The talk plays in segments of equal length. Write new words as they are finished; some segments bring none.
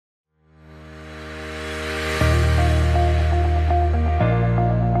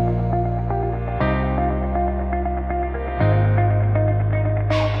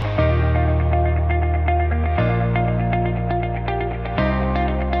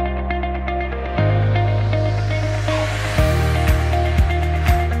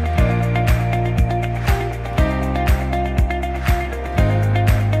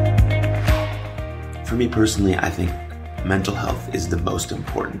me personally, I think mental health is the most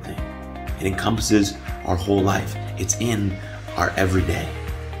important thing. It encompasses our whole life. It's in our everyday.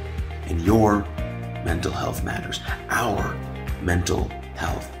 And your mental health matters. Our mental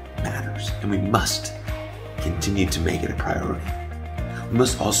health matters. And we must continue to make it a priority. We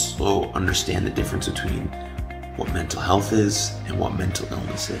must also understand the difference between what mental health is and what mental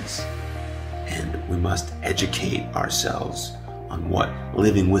illness is. And we must educate ourselves on what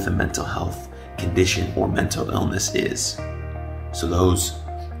living with a mental health condition or mental illness is. So those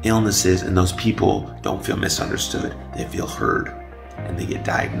illnesses and those people don't feel misunderstood. They feel heard, and they get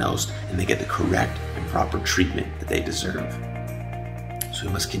diagnosed, and they get the correct and proper treatment that they deserve. So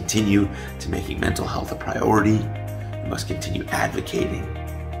we must continue to making mental health a priority. We must continue advocating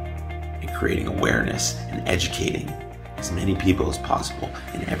and creating awareness and educating as many people as possible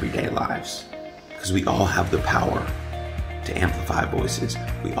in everyday lives. Because we all have the power to amplify voices.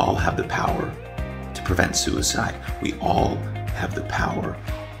 We all have the power to prevent suicide. We all have the power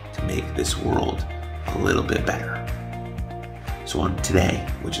to make this world a little bit better. So on today,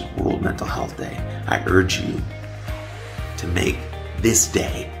 which is World Mental Health Day, I urge you to make this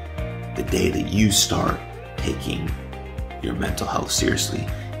day the day that you start taking your mental health seriously.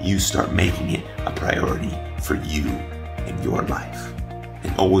 You start making it a priority for you in your life.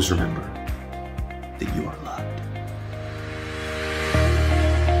 And always remember that you are loved.